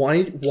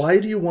 Why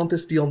do you want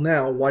this deal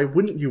now? Why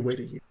wouldn't you wait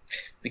a year?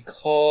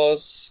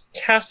 Because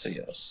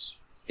Cassius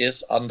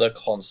is under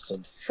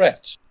constant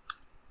threat.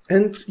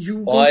 And you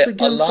once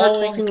again start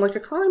talking like a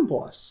crime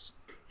boss.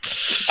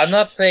 I'm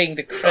not saying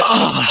the threat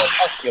comes from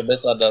us, you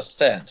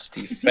misunderstand.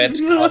 The threat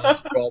comes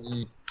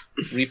from,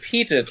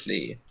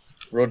 repeatedly,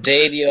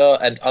 Rodania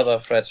and other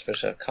threats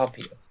which have come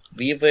here.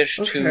 We wish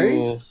to...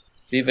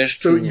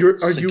 So are you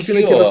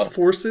going to give us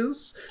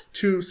forces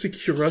to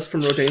secure us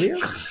from Rodania?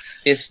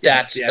 Is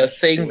that a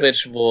thing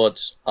which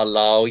would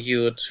allow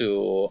you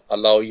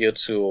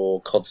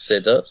to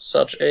consider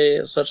such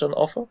an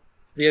offer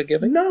we are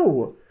giving?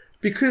 No,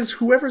 Because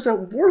whoever's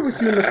at war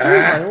with you in the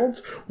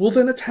Feywilds will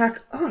then attack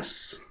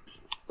us.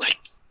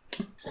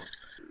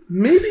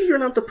 Maybe you're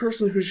not the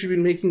person who should be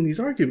making these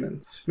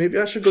arguments. Maybe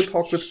I should go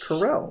talk with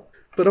Corel.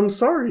 But I'm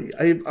sorry,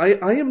 I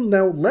am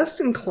now less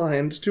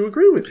inclined to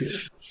agree with you.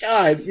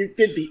 God, you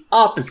did the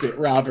opposite,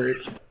 Robert.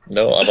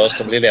 No, I was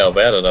completely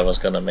aware that I was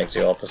gonna make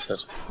the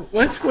opposite.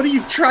 What are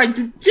you trying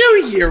to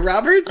do here,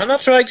 Robert? I'm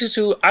not trying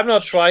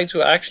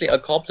to actually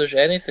accomplish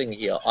anything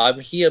here. I'm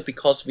here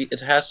because it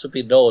has to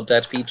be known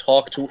that we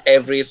talk to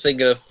every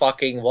single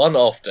fucking one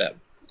of them.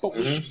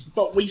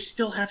 But we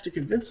still have to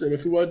convince them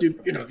if we want to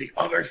do, the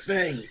other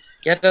thing.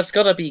 Yeah, that's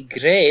gonna be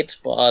great,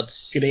 but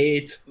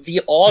we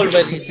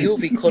already knew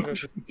we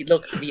couldn't.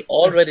 Look, we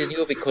already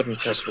knew we couldn't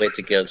persuade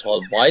the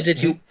Guildhall. Why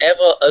did you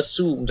ever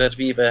assume that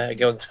we were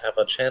going to have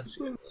a chance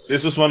here?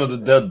 This was one of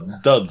the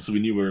duds we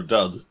knew were a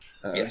dud.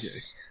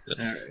 Yes.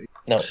 Okay. Right.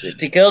 No,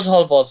 the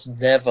Guildhall was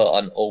never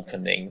an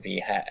opening we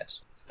had.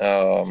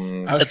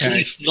 At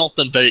least not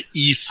a very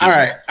easy. All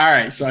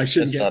right. So I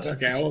shouldn't get.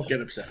 Okay, I won't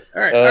get upset.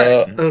 All right.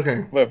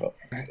 Okay. Whatever.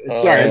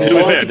 Sorry, I just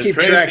wanted to keep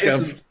track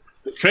of.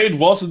 The trade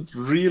wasn't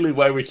really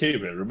why we came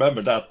here.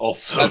 Remember that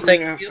also. I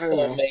thank you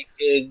for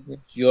making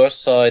your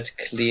side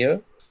clear,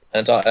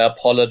 and I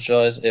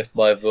apologize if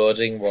my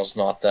wording was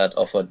not that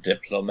of a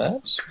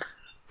diplomat.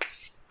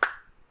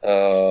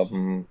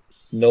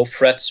 No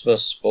threats were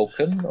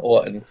spoken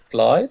or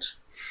implied.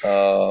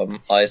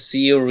 I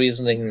see your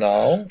reasoning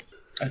now.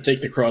 I take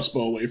the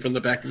crossbow away from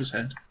the back of his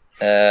head.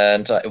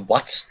 And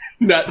what?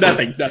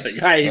 Nothing. Nothing.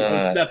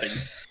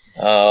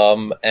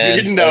 And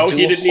didn't know. I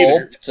do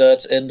hope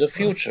that in the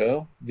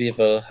future we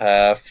will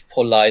have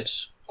polite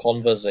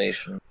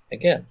conversation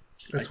again.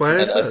 That's why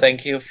I said. I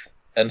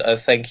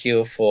thank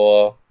you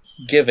for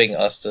giving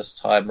us this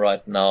time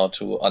right now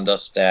to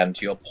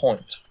understand your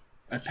point.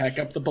 I pack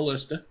up the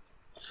ballista.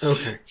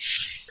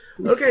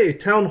 Okay,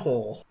 town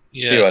hall.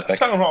 Yeah, be right back.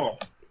 Town hall.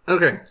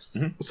 Okay,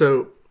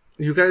 so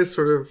you guys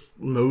sort of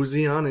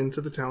mosey on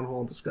into the town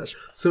hall discussion.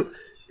 So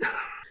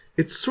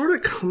it's sort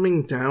of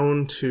coming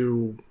down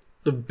to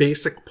the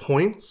basic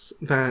points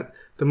that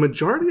the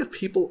majority of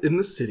people in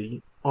the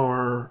city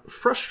are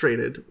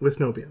frustrated with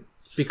Nobian.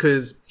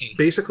 Because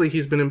basically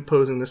he's been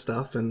imposing this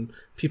stuff and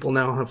people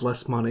now have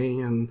less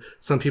money and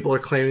some people are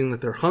claiming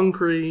that they're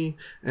hungry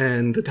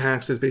and the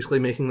tax is basically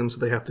making them so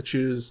they have to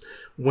choose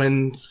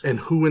when and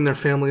who in their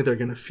family they're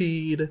going to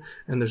feed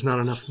and there's not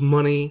enough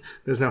money.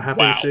 There's now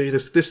happening today.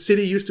 This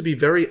city used to be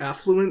very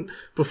affluent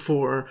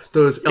before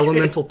those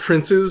elemental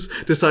princes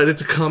decided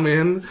to come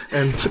in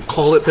and to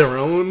call it their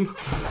own.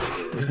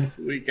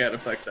 We gotta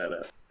fuck that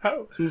up.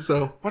 How?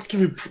 So What can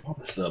we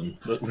promise them?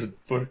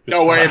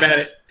 Don't worry about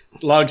it.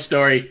 Long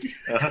story.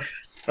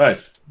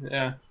 Right.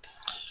 Yeah.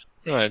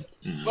 Right.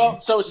 Well,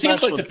 so it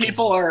seems That's like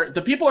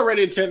the people are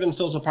ready to tear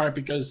themselves apart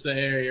because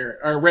they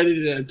are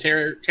ready to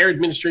tear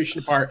administration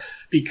apart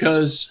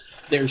because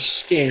they're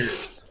scared.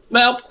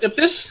 Now, if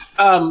this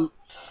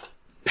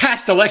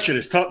past election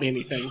has taught me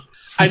anything,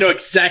 I know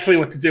exactly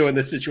what to do in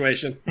this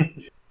situation.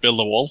 Build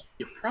a wall.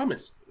 You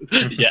promised.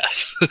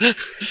 Yes.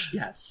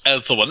 Yes.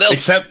 And someone else.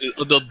 Except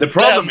the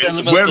problem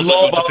is we're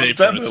low about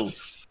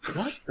devils.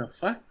 What the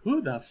fuck?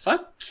 Who the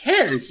fuck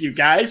cares, you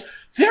guys?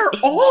 They're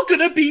all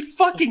gonna be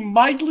fucking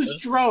mindless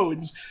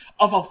drones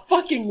of a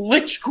fucking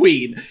Lich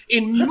Queen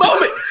in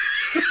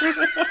moments!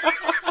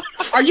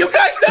 Are you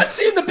guys not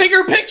seeing the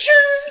bigger picture?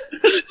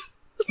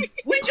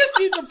 We just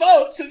need the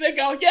vote so they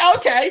go, yeah,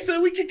 okay,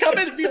 so we can come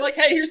in and be like,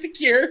 hey, here's the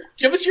cure.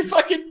 Give us your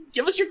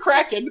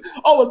Kraken.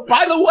 Oh, and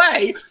by the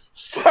way,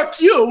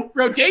 fuck you.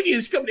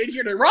 Rodania's coming in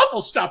here to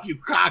ruffle stop you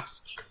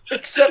cocks.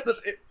 Except that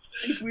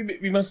if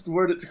we must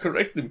word it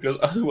correctly, because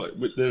otherwise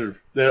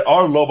there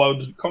are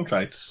law-bound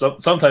contracts.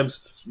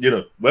 Sometimes,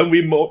 when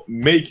we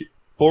make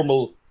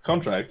formal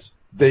contracts,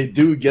 they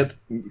do get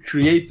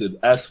created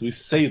as we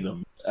say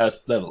them as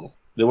devil.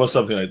 There was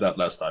something like that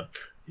last time.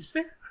 Is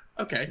there?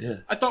 Okay. Yeah.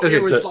 I thought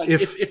it was like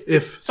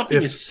if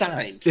something is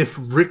signed. If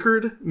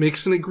Rickard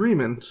makes an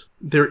agreement,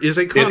 there is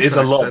a contract. It is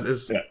a law. That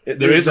is,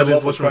 there is a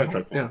law what's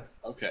contract. Yeah.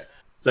 Okay.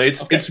 So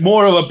it's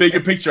more of a bigger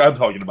picture I'm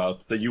talking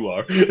about than you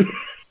are.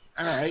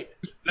 All right.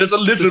 There's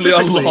literally a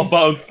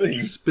law-bound thing.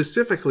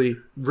 Specifically,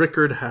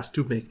 Rickard has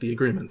to make the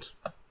agreement.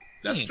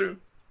 That's true.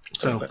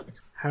 So,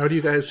 how do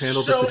you guys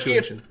handle the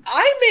situation? If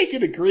I make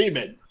an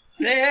agreement,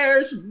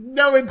 there's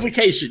no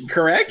implication,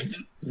 correct?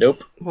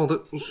 Nope. Well,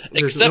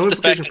 there's Except no the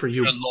fact implication that for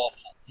you. you're unlawful.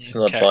 It's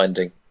not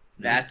binding.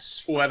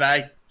 That's what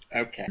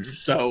Okay.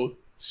 So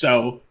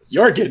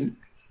Jorgen,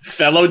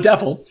 fellow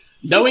devil,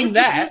 knowing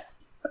that.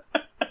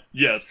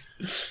 Yes.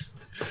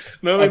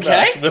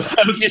 Okay.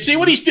 You see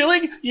what he's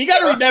doing? You got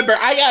to remember,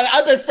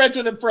 I've been friends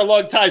with him for a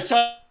long time, so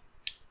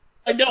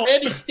I know, I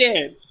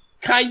understand,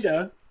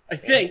 kinda. I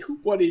think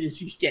what it is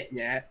he's getting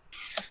at.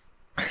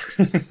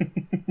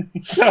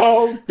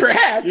 So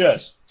perhaps.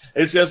 Yes.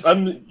 It's just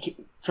I'm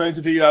trying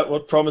to figure out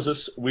what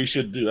promises we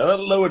should do.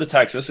 And lower the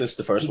taxes is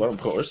the first one, of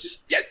course.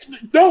 Yeah,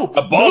 no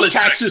Abolish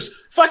taxes.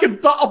 Fucking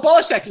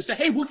abolish taxes. Say,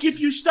 hey, we'll give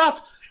you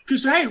stuff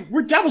because hey,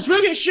 we're devils. We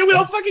don't get shit. We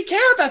don't fucking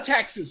care about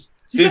taxes.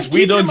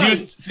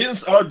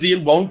 Since our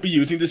deal won't be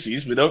using the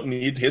seas, we don't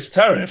need his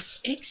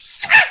tariffs.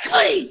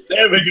 Exactly.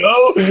 There we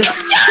go.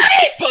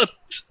 But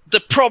the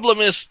problem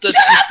is that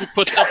if we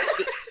put up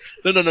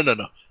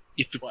no.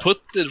 If we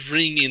put the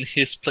ring in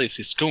his place,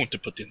 he's going to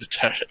put in the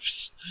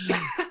tariffs.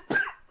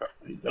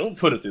 We don't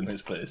put it in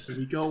his place.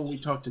 We go and we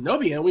talk to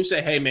Nobi and we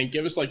say, hey, man,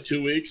 give us like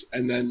 2 weeks.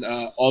 And then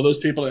all those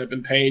people that have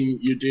been paying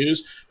you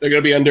dues, they're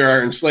going to be under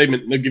our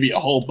enslavement and they'll give you a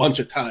whole bunch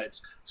of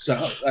tithes.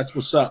 So that's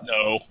what's up.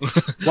 No.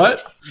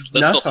 What?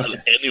 Let's not tell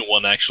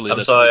anyone, actually.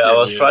 I'm sorry, I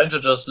was trying to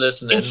just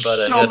listen in, It's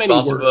but so I had many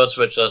buzzwords words.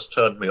 which just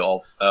turned me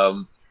off.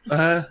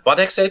 What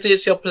exactly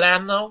is your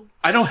plan now?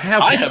 I don't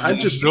have I one. have I'm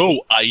just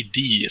no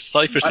idea.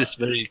 Cyphers is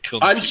very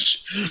I'm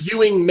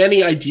spewing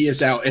many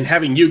ideas out and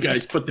having you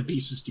guys put the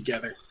pieces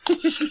together.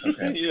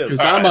 Because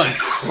I'm on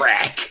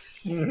crack.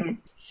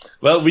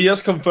 Well, we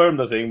just confirmed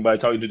the thing by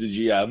talking to the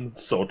GM,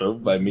 sort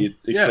of, by me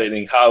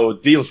explaining how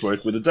deals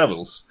work with the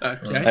devils.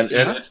 Okay.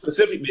 And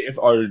specifically, if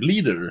our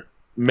leader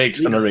makes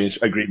an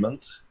arranged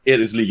agreement, it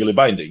is legally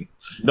binding.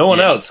 No one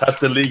else has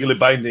the legally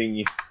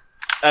binding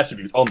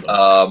attribute on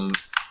them.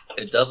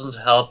 It doesn't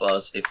help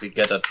us if we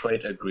get a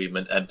trade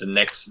agreement and the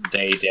next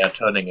day they are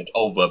turning it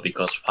over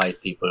because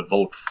 5 people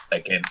vote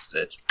against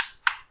it.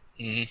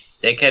 Mhm.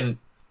 They can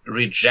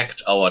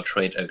reject our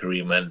trade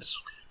agreement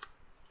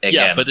again.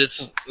 Yeah, but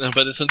it's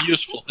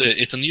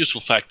a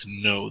useful fact to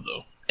know,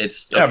 though.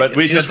 It's but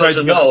we it's just useful try to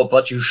to know,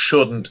 but you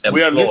shouldn't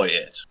We are employ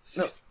it.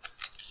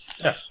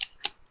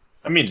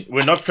 I mean,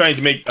 we're not trying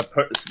to make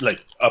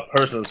a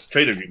person's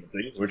trade agreement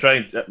thing. We're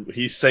trying.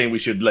 He's saying we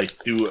should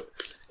do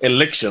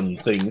election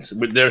things.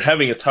 But they're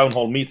having a town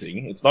hall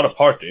meeting. It's not a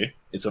party.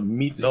 It's a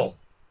meeting. No.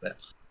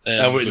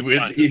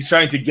 And he's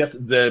trying to get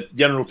the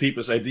general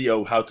people's idea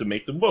of how to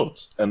make them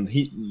vote. And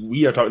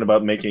we are talking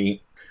about making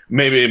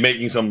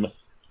some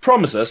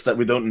promises that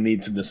we don't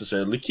need to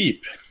necessarily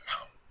keep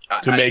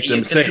to make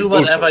them say. You can do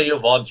whatever you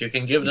want. You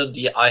can give them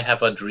the "I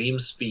have a dream"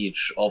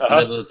 speech of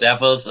little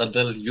devils and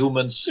little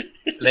humans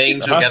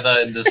playing together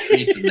in the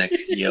street the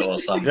next year or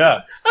something.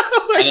 Yeah.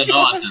 I don't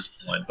know at this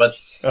point, but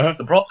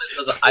the problem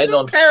is that I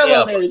don't care.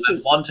 Parallel But I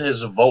races. want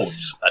his vote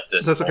at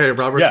this That's point. okay.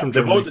 Robert's Yeah, from the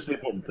Germany. vote is the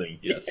important thing.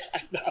 Yes.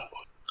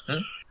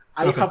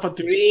 I have a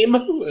dream.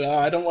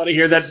 I don't want to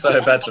hear that.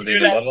 Sorry, Patrick,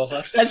 what was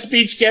that? That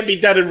speech can't be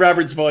done in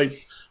Robert's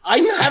voice. I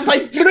have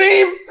a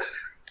dream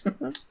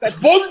that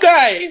one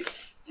day,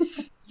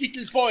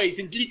 little boys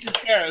and little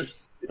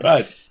girls,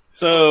 Right.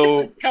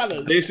 So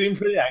colors. they seem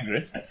pretty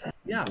angry.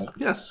 Yeah.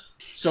 Yes.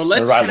 So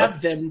let's Right.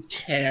 have them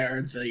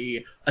tear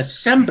the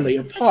assembly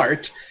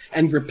apart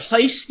and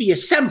replace the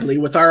assembly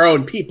with our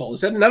own people.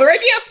 Is that another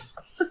idea?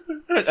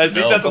 I think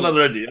No, that's but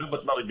another idea,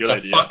 but not a good It's a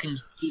idea. fucking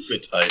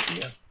stupid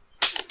idea.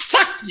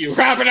 Fuck you,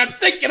 Robert. I'm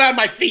thinking on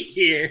my feet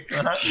here.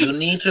 You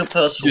need to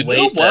persuade You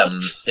know what? them.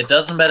 It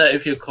doesn't matter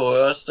if you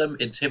coerce them,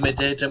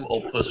 intimidate them,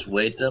 or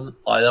persuade them.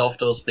 Either of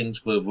those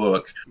things will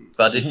work.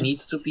 But it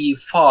needs to be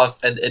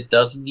fast, and it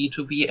doesn't need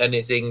to be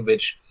anything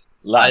which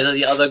either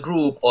the other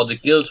group or the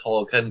guild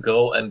hall can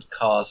go and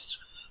cast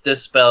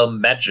dispel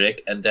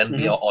magic, and then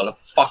we are all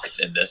fucked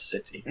in this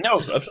city. No,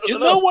 absolutely You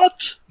not. know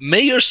what?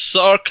 Mayor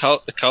Sar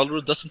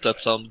Kalru, doesn't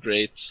that sound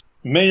great?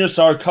 Mayor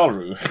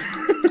Sarkaru.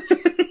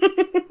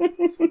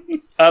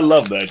 I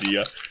love the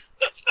idea.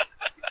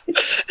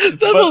 That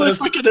But was there's-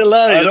 fucking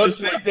hilarious. I don't It's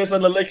think there's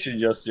an election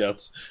just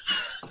yet.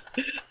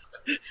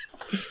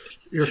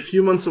 You're a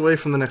few months away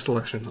from the next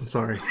election. I'm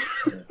sorry.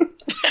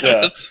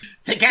 Yeah.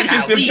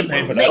 Together still we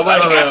campaign for will that.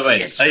 make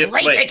Wait. Cassius Are you,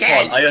 great wait,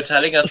 again. Paul, are you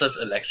telling us it's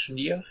election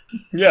year?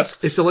 Yes.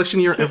 It's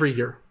election year every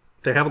year.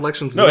 They have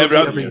elections No, every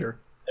literally other year.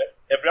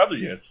 Every other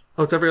year.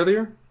 Oh, it's every other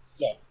year?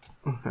 Yeah.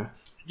 Okay.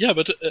 Yeah,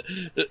 but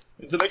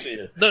It's election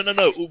year.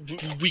 no.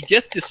 We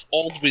get this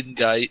Aldwin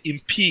guy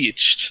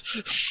impeached.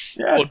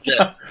 Yeah. Or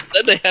dead.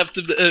 Then they have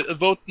to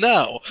vote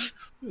now.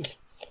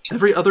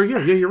 Every other year.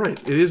 Yeah, you're right.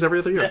 It is every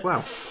other year.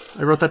 Wow.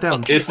 I wrote that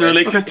down. Is there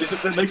election? Okay. Is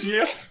it the election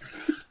year?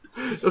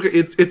 Okay,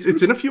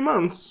 it's in a few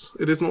months.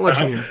 It is an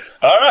election year.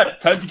 All right,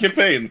 time to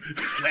campaign.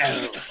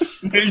 Well,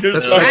 Mayor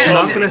That's Sarkaru.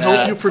 not going to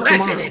help you for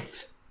tomorrow.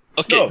 President.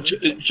 Okay, No.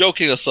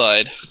 joking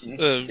aside,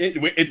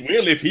 It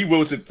will if he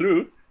votes it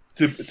through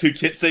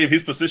to save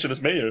his position as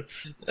mayor.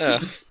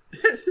 yeah.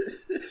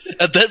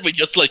 And then we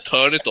just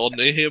turn it on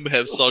him,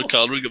 have Sar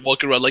Kalru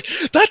walk around like,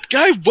 that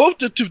guy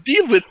voted to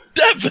deal with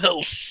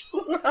devils!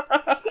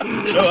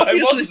 No, I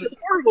He's wasn't. a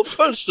horrible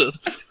person!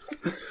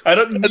 I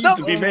don't need And now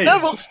to be mayor.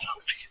 devils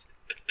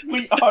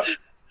We are.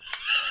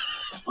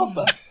 Stop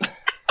that.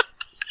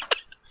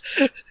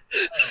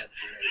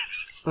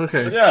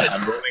 Okay. Yeah.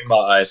 I'm rolling my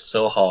eyes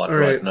so hard All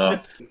right right.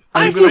 now.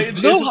 I I'm don't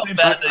gonna, know how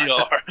bad they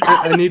are.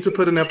 I need to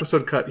put an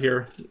episode cut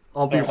here.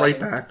 I'll be right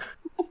back.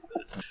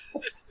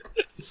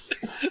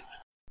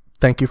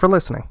 Thank you for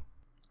listening.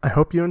 I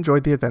hope you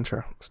enjoyed the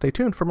adventure. Stay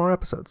tuned for more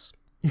episodes.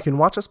 You can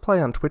watch us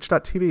play on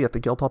twitch.tv at the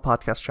Guildhall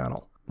Podcast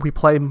channel. We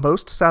play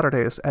most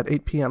Saturdays at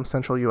 8 p.m.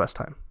 Central US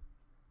time.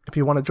 If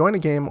you want to join a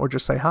game or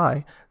just say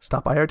hi,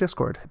 stop by our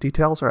Discord.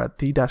 Details are at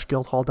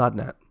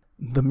the-guildhall.net.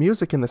 The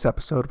music in this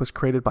episode was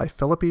created by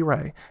Philip E.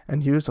 Ray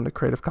and used under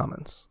Creative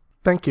Commons.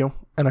 Thank you,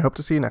 and I hope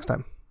to see you next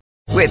time.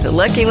 With the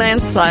Lucky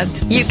Land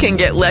Slots, you can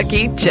get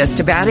lucky just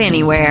about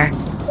anywhere.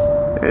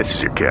 This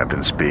is your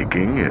captain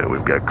speaking.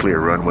 We've got clear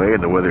runway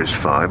and the weather's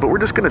fine, but we're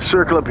just going to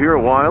circle up here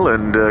a while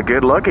and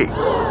get lucky.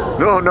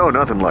 No,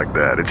 nothing like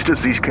that. It's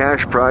just these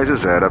cash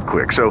prizes add up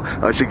quick. So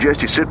I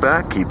suggest you sit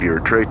back, keep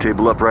your tray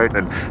table upright,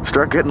 and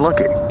start getting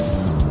lucky.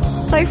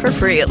 Play for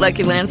free at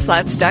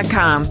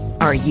LuckyLandSlots.com.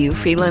 Are you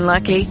feeling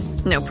lucky?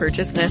 No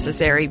purchase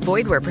necessary.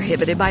 Void where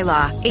prohibited by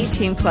law.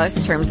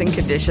 18+ terms and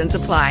conditions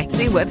apply.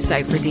 See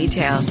website for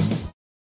details.